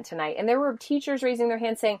big event tonight. And there were teachers raising their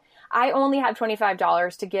hands saying, I only have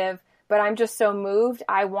 $25 to give, but I'm just so moved.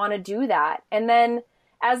 I want to do that. And then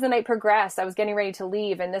as the night progressed, I was getting ready to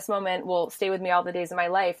leave, and this moment will stay with me all the days of my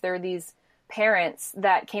life. There were these parents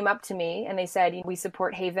that came up to me and they said, we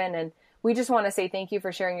support Haven, and we just want to say thank you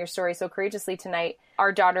for sharing your story so courageously tonight.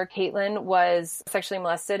 Our daughter, Caitlin, was sexually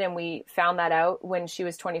molested, and we found that out when she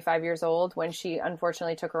was 25 years old, when she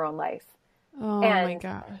unfortunately took her own life. Oh, and my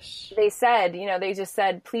gosh. They said, they just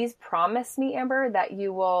said, please promise me, Amber, that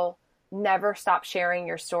you will never stop sharing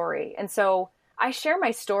your story. And so I share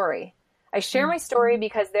my story. I share my story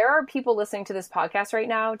because there are people listening to this podcast right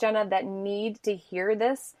now, Jenna, that need to hear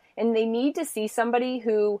this, and they need to see somebody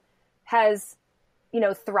who has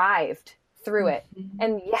thrived through it.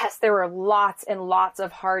 And yes, there were lots and lots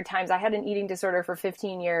of hard times. I had an eating disorder for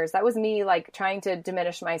 15 years. That was me trying to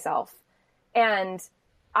diminish myself. And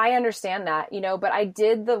I understand that, but I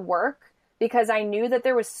did the work because I knew that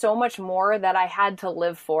there was so much more that I had to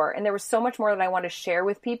live for. And there was so much more that I wanted to share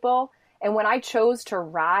with people. And when I chose to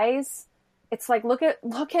rise, it's like, look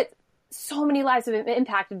at so many lives have been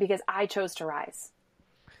impacted because I chose to rise.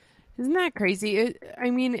 Isn't that crazy?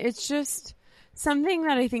 It's just something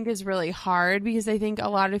that I think is really hard because I think a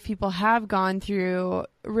lot of people have gone through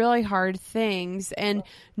really hard things, and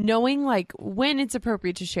knowing when it's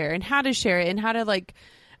appropriate to share and how to share it and how to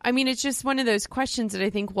it's just one of those questions that I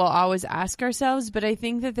think we'll always ask ourselves. But I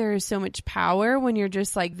think that there is so much power when you're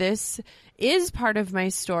just this is part of my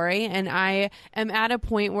story and I am at a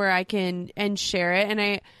point where I can share it.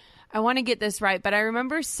 And I want to get this right, but I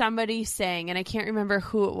remember somebody saying, and I can't remember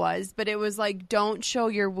who it was, but it was don't show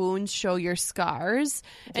your wounds, show your scars.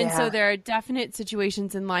 And so there are definite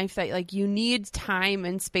situations in life that you need time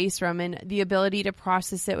and space from, and the ability to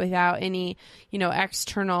process it without any,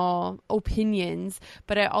 external opinions.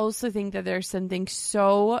 But I also think that there's something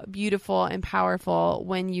so beautiful and powerful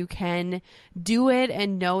when you can do it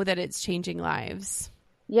and know that it's changing lives.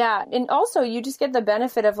 Yeah. And also you just get the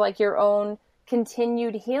benefit of your own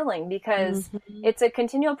continued healing because it's a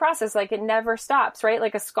continual process. It never stops,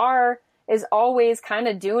 right? A scar is always kind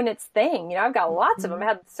of doing its thing. I've got lots of them. I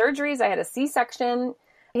had surgeries. I had a C-section.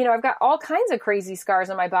 I've got all kinds of crazy scars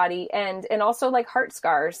on my body and also heart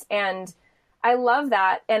scars. And I love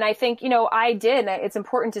that. And I think, I did, and it's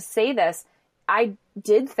important to say this, I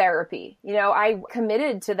did therapy. I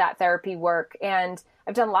committed to that therapy work, and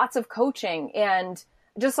I've done lots of coaching and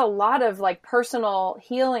just a lot of personal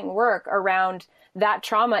healing work around that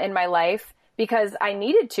trauma in my life because I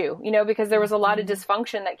needed to, because there was a lot of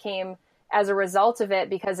dysfunction that came as a result of it,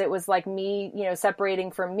 because it was me,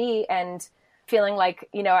 separating from me and feeling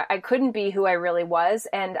I couldn't be who I really was.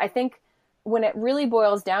 And I think when it really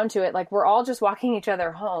boils down to it, we're all just walking each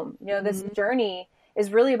other home. This journey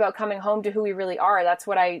is really about coming home to who we really are. That's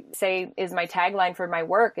what I say is my tagline for my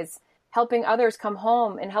work, is helping others come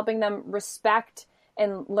home and helping them respect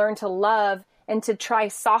and learn to love and to try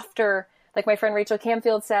softer, like my friend Rachel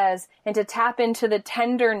Camfield says, and to tap into the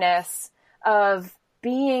tenderness of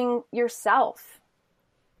being yourself.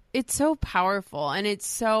 It's so powerful, and it's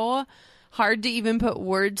so hard to even put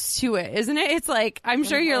words to it, isn't it? It's I'm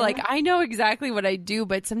sure you're I know exactly what I do,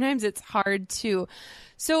 but sometimes it's hard to.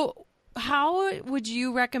 So how would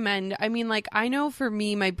you recommend? I know for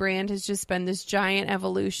me, my brand has just been this giant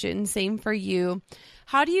evolution. Same for you.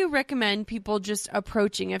 How do you recommend people just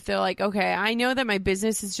approaching if they're okay, I know that my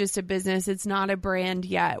business is just a business, it's not a brand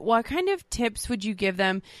yet. What kind of tips would you give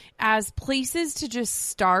them as places to just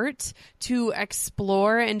start to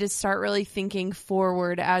explore and to start really thinking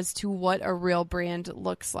forward as to what a real brand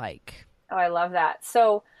looks like? Oh, I love that.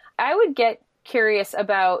 So I would get curious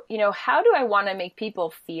about, how do I want to make people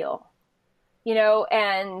feel?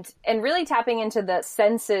 And really tapping into the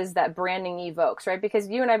senses that branding evokes, right? Because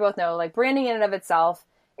you and I both know, branding in and of itself,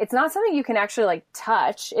 it's not something you can actually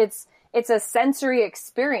touch. It's a sensory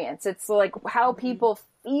experience. It's how people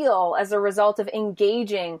feel as a result of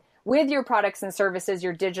engaging with your products and services,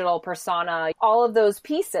 your digital persona, all of those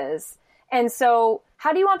pieces. And so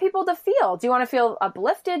how do you want people to feel? Do you want to feel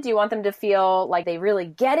uplifted? Do you want them to feel like they really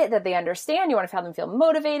get it, that they understand? You want to have them feel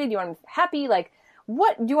motivated? Do you want them happy?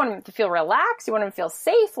 What do you want them to feel? Relaxed? Do you want them to feel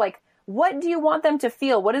safe? What do you want them to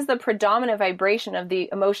feel? What is the predominant vibration of the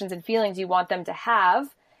emotions and feelings you want them to have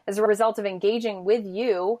as a result of engaging with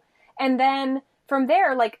you? And then from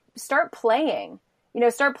there, start playing,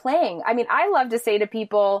 start playing. I love to say to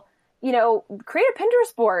people, create a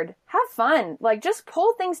Pinterest board, have fun, just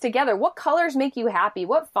pull things together. What colors make you happy?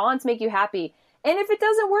 What fonts make you happy? And if it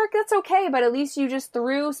doesn't work, that's okay. But at least you just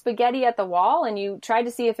threw spaghetti at the wall and you tried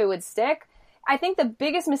to see if it would stick. I think the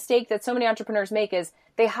biggest mistake that so many entrepreneurs make is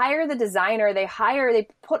they hire the designer, they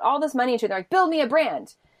put all this money into it. They're build me a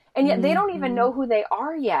brand. And yet they don't even know who they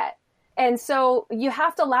are yet. And so you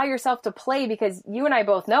have to allow yourself to play, because you and I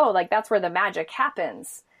both know, like, that's where the magic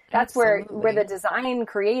happens. That's where the design,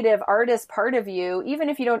 creative, artist part of you, even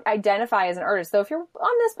if you don't identify as an artist, though if you're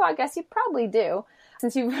on this podcast, you probably do,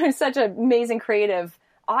 since you've such an amazing creative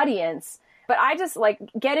audience. But I just like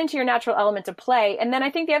get into your natural element to play. And then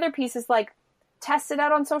I think the other piece is like, test it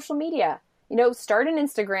out on social media. You know, start an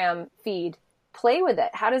Instagram feed, play with it.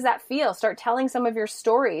 How does that feel? Start telling some of your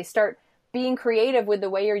stories, start being creative with the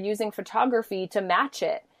way you're using photography to match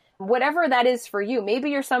it. Whatever that is for you.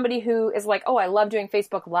 Maybe you're somebody who is like, oh, I love doing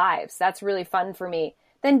Facebook Lives. That's really fun for me.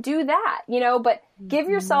 Then do that, you know, but give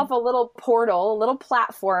yourself a little portal, a little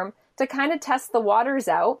platform to kind of test the waters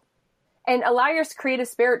out and allow your creative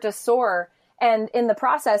spirit to soar. And in the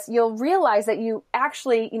process, you'll realize that you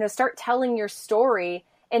actually, you know, start telling your story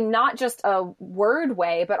in not just a word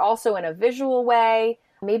way, but also in a visual way,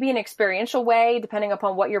 maybe an experiential way, depending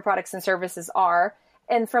upon what your products and services are.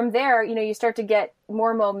 And from there, you know, you start to get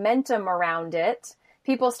more momentum around it.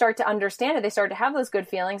 People start to understand it. They start to have those good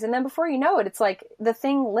feelings. And then before you know it, it's like the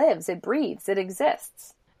thing lives, it breathes, it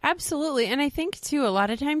exists. Absolutely. And I think, too, a lot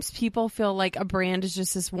of times people feel like a brand is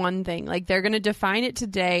just this one thing. Like they're going to define it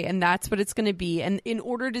today and that's what it's going to be. And in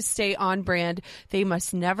order to stay on brand, they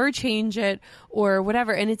must never change it or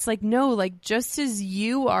whatever. And it's like, no, like just as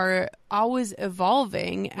you are always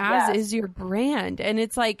evolving, as is your brand. And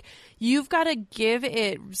it's like, you've got to give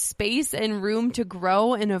it space and room to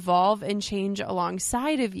grow and evolve and change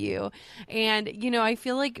alongside of you. And, you know, I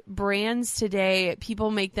feel like brands today,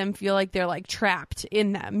 people make them feel like they're like trapped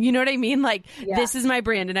in them. You know what I mean? Like, this is my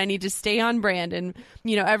brand and I need to stay on brand. And,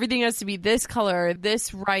 you know, everything has to be this color, or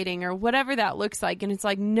this writing, or whatever that looks like. And it's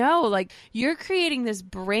like, no, like you're creating this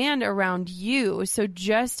brand around you. So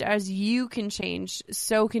just as you can change,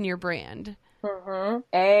 so can your brand.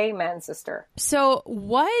 Amen, sister. So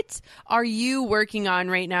what are you working on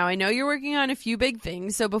right now? I know you're working on a few big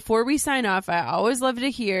things. So before we sign off, I always love to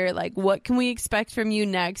hear, like, what can we expect from you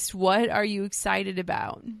next? What are you excited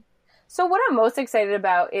about? So what I'm most excited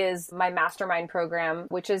about is my mastermind program,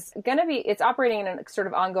 which is going to be, it's operating in a sort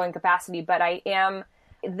of ongoing capacity, but I am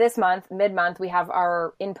this month, mid-month, we have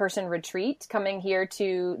our in-person retreat coming here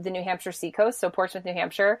to the New Hampshire seacoast. So Portsmouth, New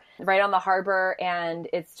Hampshire, right on the harbor. And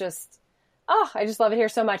it's just, I just love it here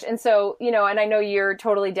so much. And so, you know, and I know you're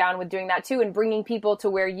totally down with doing that too and bringing people to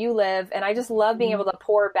where you live. And I just love being able to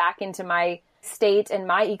pour back into my state and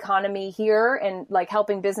my economy here and like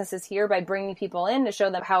helping businesses here by bringing people in to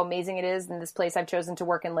show them how amazing it is in this place I've chosen to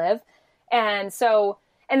work and live. And so,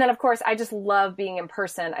 and then of course, I just love being in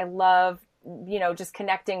person. I love, you know, just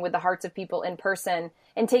connecting with the hearts of people in person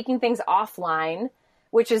and taking things offline,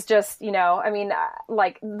 which is just, you know, I mean,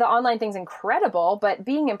 like the online thing's incredible, but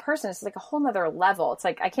being in person is like a whole nother level. It's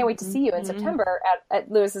like, I can't wait to see you in September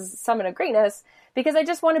at Lewis's Summit of Greatness, because I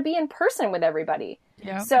just want to be in person with everybody.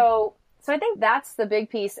 Yeah. So I think that's the big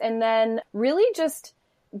piece. And then really just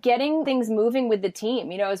getting things moving with the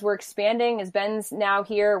team, you know, as we're expanding, as Ben's now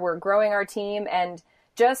here, we're growing our team and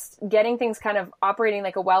just getting things kind of operating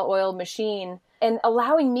like a well-oiled machine and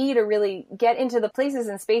allowing me to really get into the places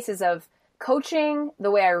and spaces of coaching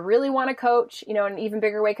the way I really want to coach, you know, in an even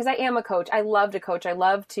bigger way, because I am a coach. I love to coach. I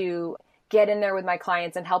love to get in there with my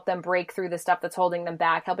clients and help them break through the stuff that's holding them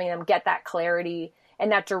back, helping them get that clarity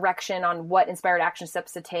and that direction on what inspired action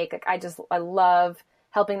steps to take. Like I love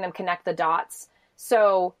helping them connect the dots.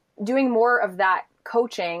 So doing more of that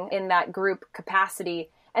coaching in that group capacity,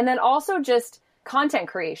 and then also just content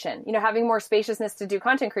creation, you know, having more spaciousness to do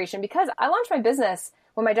content creation, because I launched my business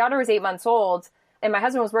when my daughter was 8 months old and my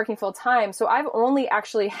husband was working full time. So I've only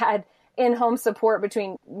actually had in-home support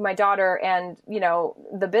between my daughter and, you know,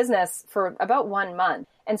 the business for about 1 month.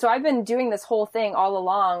 And so I've been doing this whole thing all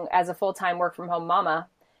along as a full-time work from home mama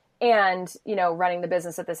and, you know, running the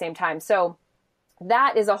business at the same time. So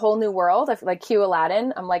that is a whole new world. I feel like cue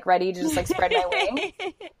Aladdin. I'm like ready to just like spread my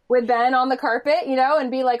wings with Ben on the carpet, you know,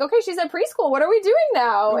 and be like, okay, she's at preschool. What are we doing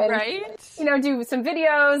now? And, you know, do some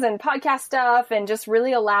videos and podcast stuff and just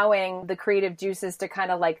really allowing the creative juices to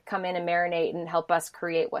kind of like come in and marinate and help us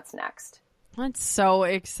create what's next. That's so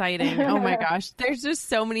exciting. Oh my gosh. There's just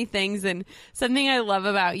so many things. And something I love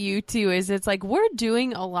about you too is it's like we're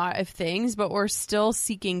doing a lot of things, but we're still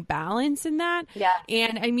seeking balance in that. Yeah.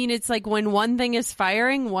 And I mean, it's like when one thing is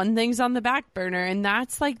firing, one thing's on the back burner. And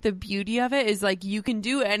that's like the beauty of it is like you can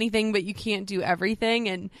do anything, but you can't do everything.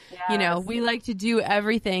 And, you know, we like to do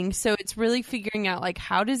everything. So it's really figuring out like,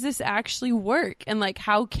 how does this actually work? And like,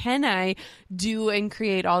 how can I do and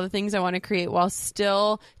create all the things I want to create while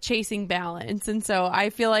still chasing balance? And so I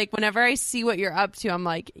feel like whenever I see what you're up to, I'm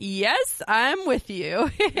like, yes, I'm with you.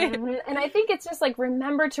 And I think it's just like,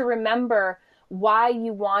 remember why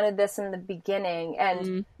you wanted this in the beginning.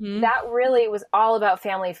 And that really was all about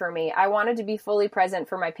family for me. I wanted to be fully present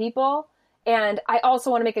for my people. And I also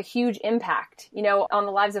want to make a huge impact, on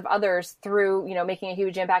the lives of others through, making a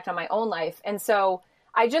huge impact on my own life. And so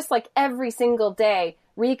I just like every single day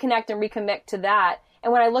reconnect and recommit to that.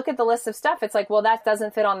 And when I look at the list of stuff, it's like, well, that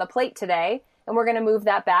doesn't fit on the plate today. And we're going to move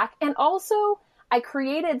that back. And also I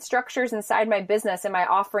created structures inside my business and my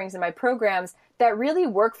offerings and my programs that really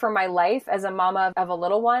work for my life as a mama of a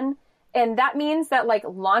little one. And that means that like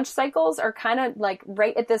launch cycles are kind of like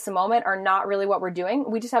right at this moment are not really what we're doing.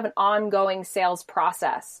 We just have an ongoing sales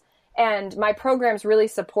process. And my programs really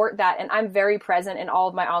support that. And I'm very present in all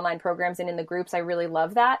of my online programs and in the groups. I really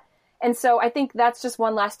love that. And so I think that's just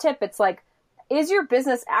one last tip. It's like, is your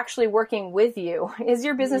business actually working with you? Is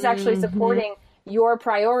your business actually supporting your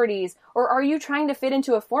priorities? Or are you trying to fit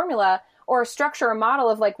into a formula or a structure or model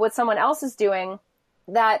of like what someone else is doing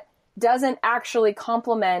that doesn't actually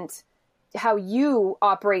complement how you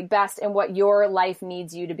operate best and what your life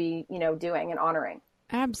needs you to be, doing and honoring?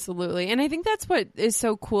 Absolutely. And I think that's what is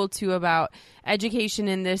so cool too about education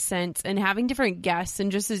in this sense and having different guests.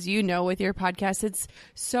 And just as you know, with your podcast, it's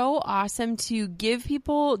so awesome to give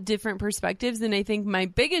people different perspectives. And I think my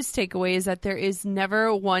biggest takeaway is that there is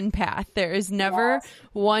never one path. There is never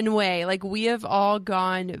one way. Like we have all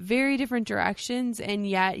gone very different directions, and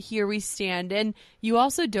yet here we stand. And you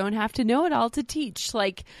also don't have to know it all to teach.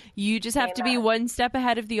 Like you just have to be one step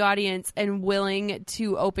ahead of the audience and willing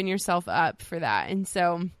to open yourself up for that. And so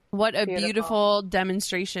what a beautiful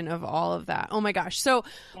demonstration of all of that. Oh my gosh. So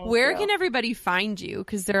where can everybody find you?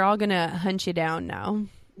 Because they're all going to hunt you down now.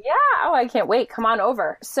 Yeah. Oh, I can't wait. Come on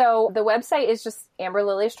over. So the website is just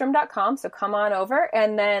amberlilyestrom.com. So come on over.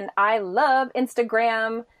 And then I love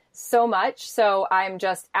Instagram so much. So I'm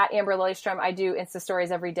just at Amber Lilyestrom. I do Insta stories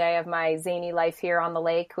every day of my zany life here on the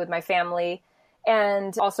lake with my family.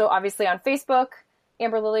 And also obviously on Facebook,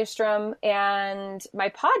 Amber Lilyestrom, and my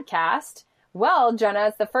podcast. Well, Jenna,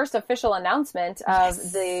 it's the first official announcement of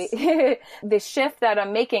the shift that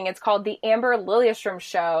I'm making. It's called the Amber Lilyestrom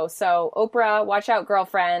Show. So Oprah, watch out,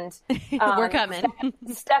 girlfriend. We're coming.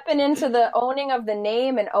 Stepping into the owning of the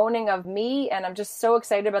name and owning of me. And I'm just so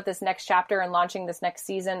excited about this next chapter and launching this next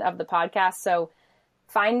season of the podcast. So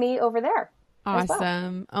find me over there.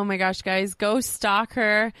 Awesome. Oh my gosh, guys, go stalk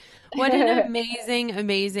her. What an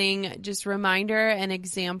amazing just reminder and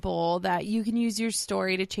example that you can use your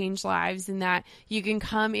story to change lives, and that you can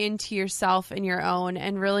come into yourself and your own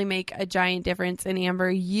and really make a giant difference. And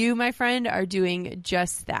Amber, you, my friend, are doing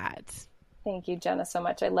just that. Thank you, Jenna, so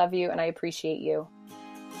much. I love you and I appreciate you.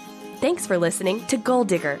 Thanks for listening to Goal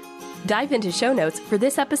Digger. Dive into show notes for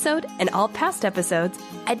this episode and all past episodes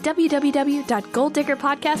at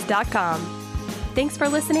www.goaldiggerpodcast.com. Thanks for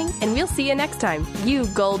listening, and we'll see you next time. You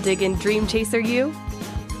goal-digging dream chaser, you.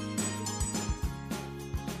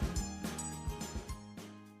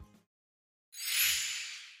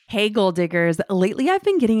 Hey, goal diggers. Lately, I've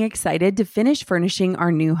been getting excited to finish furnishing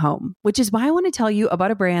our new home, which is why I want to tell you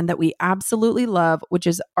about a brand that we absolutely love, which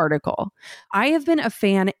is Article. I have been a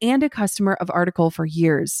fan and a customer of Article for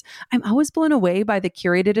years. I'm always blown away by the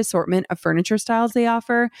curated assortment of furniture styles they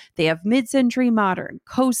offer. They have mid-century modern,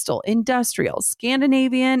 coastal, industrial,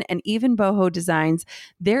 Scandinavian, and even boho designs.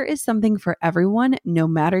 There is something for everyone, no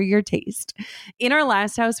matter your taste. In our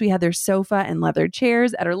last house, we had their sofa and leather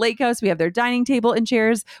chairs. At our lake house, we have their dining table and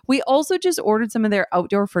chairs. We also just ordered some of their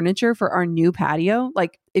outdoor furniture for our new patio.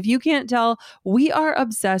 Like, if you can't tell, we are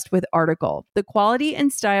obsessed with Article. The quality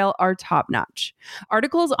and style are top notch.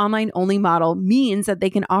 Article's online only model means that they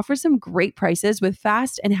can offer some great prices with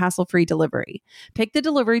fast and hassle-free delivery. Pick the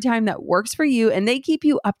delivery time that works for you, and they keep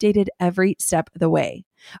you updated every step of the way.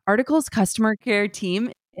 Article's customer care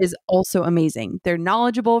team is also amazing. They're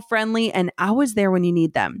knowledgeable, friendly, and always there when you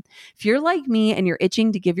need them. If you're like me and you're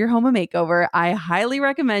itching to give your home a makeover, I highly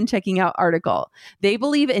recommend checking out Article. They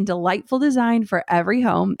believe in delightful design for every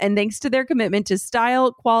home, and thanks to their commitment to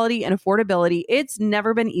style, quality, and affordability, it's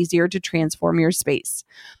never been easier to transform your space.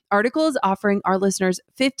 Article is offering our listeners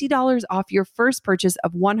 $50 off your first purchase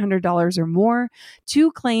of $100 or more.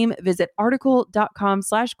 To claim, visit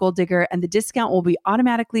article.com/goaldigger, and the discount will be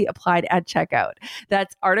automatically applied at checkout.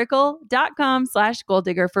 That's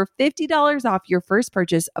article.com/goaldigger for $50 off your first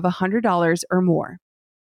purchase of $100 or more.